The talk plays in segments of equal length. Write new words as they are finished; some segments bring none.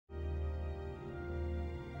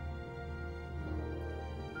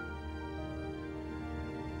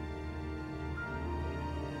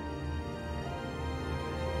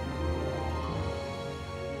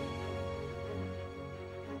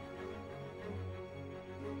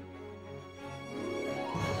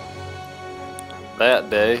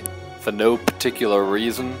That day, for no particular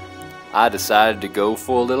reason, I decided to go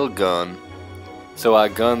for a little gun. So I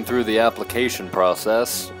gunned through the application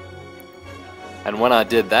process. And when I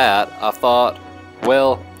did that, I thought,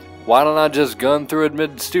 well, why don't I just gun through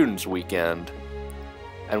Admitted Students Weekend?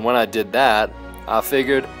 And when I did that, I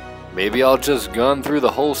figured, maybe I'll just gun through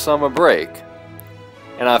the whole summer break.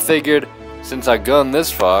 And I figured, since I gunned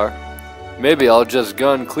this far, maybe I'll just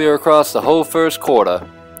gun clear across the whole first quarter.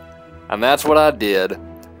 And that's what I did.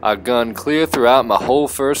 I gunned clear throughout my whole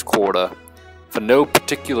first quarter. For no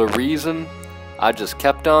particular reason, I just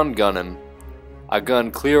kept on gunning. I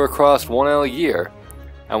gunned clear across 1L a year.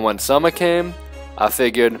 And when summer came, I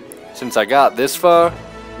figured, since I got this far,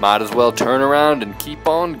 might as well turn around and keep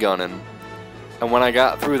on gunning. And when I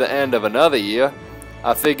got through the end of another year,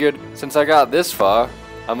 I figured, since I got this far,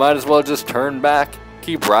 I might as well just turn back,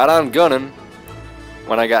 keep right on gunning.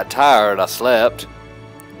 When I got tired, I slept.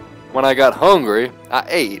 When I got hungry, I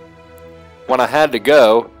ate. When I had to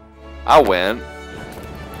go, I went.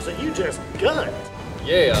 So you just gunned?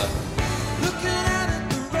 Yeah.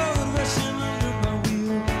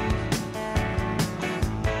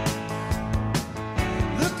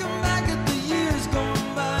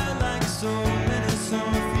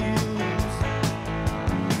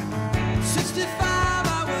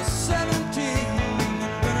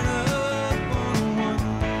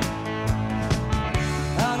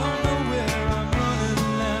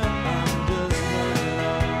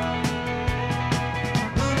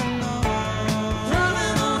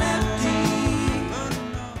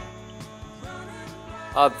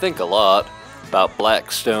 I'd think a lot about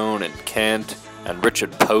Blackstone and Kent and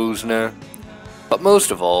Richard Posner, but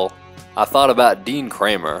most of all, I thought about Dean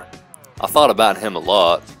Kramer. I thought about him a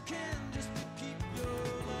lot.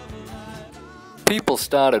 People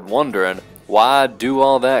started wondering why I'd do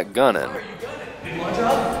all that gunning.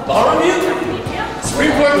 Borrow you?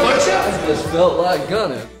 Supreme Court lecture? Just felt like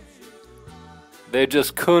gunning. They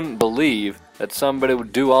just couldn't believe that somebody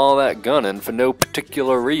would do all that gunning for no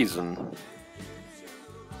particular reason.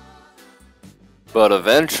 But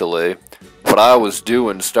eventually, what I was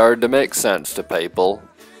doing started to make sense to people.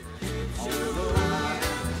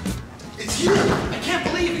 It's you! I can't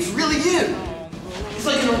believe it's really you! It's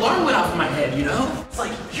like an alarm went off in my head, you know? It's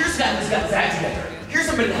like, here's a guy that's got his act together. Here's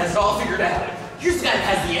somebody that has it all figured out. Here's the guy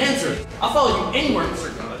that has the answer. I'll follow you anywhere,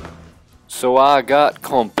 Mr. Gunner. So I got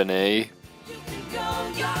company.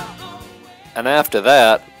 And after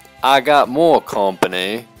that, I got more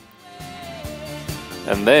company.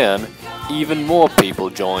 And then, even more people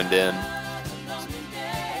joined in.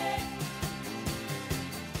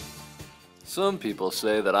 Some people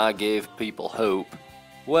say that I gave people hope.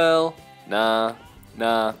 Well, nah,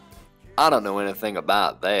 I don't know anything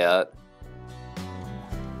about that.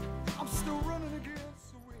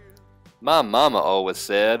 My mama always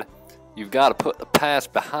said, you've got to put the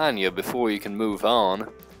past behind you before you can move on.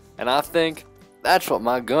 And I think that's what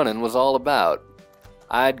my gunning was all about.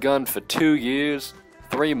 I had gunned for 2 years,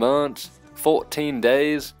 3 months, 14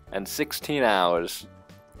 days, and 16 hours.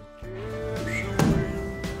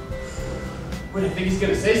 What do you think he's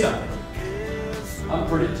gonna say something? I'm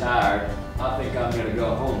pretty tired. I think I'm gonna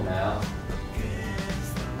go home now.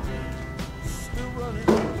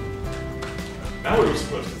 Now what are you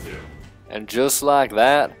supposed to do? And just like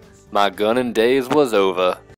that, my gunning days was over.